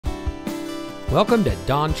Welcome to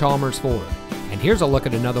Don Chalmers Ford, and here's a look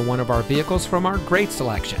at another one of our vehicles from our great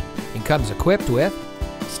selection. It comes equipped with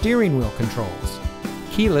steering wheel controls,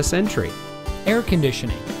 keyless entry, air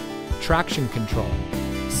conditioning, traction control,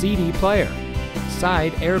 CD player,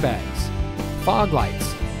 side airbags, fog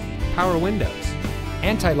lights, power windows,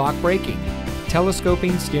 anti-lock braking,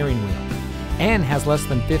 telescoping steering wheel, and has less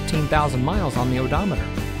than 15,000 miles on the odometer.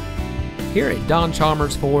 Here at Don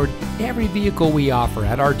Chalmers Ford, every vehicle we offer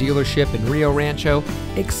at our dealership in Rio Rancho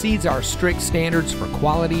exceeds our strict standards for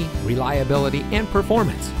quality, reliability, and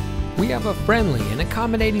performance. We have a friendly and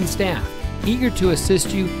accommodating staff, eager to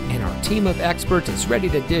assist you, and our team of experts is ready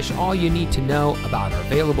to dish all you need to know about our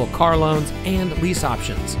available car loans and lease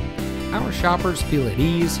options. Our shoppers feel at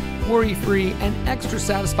ease, worry-free, and extra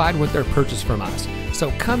satisfied with their purchase from us. So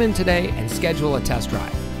come in today and schedule a test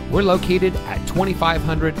drive. We're located at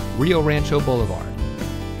 2500 Rio Rancho Boulevard.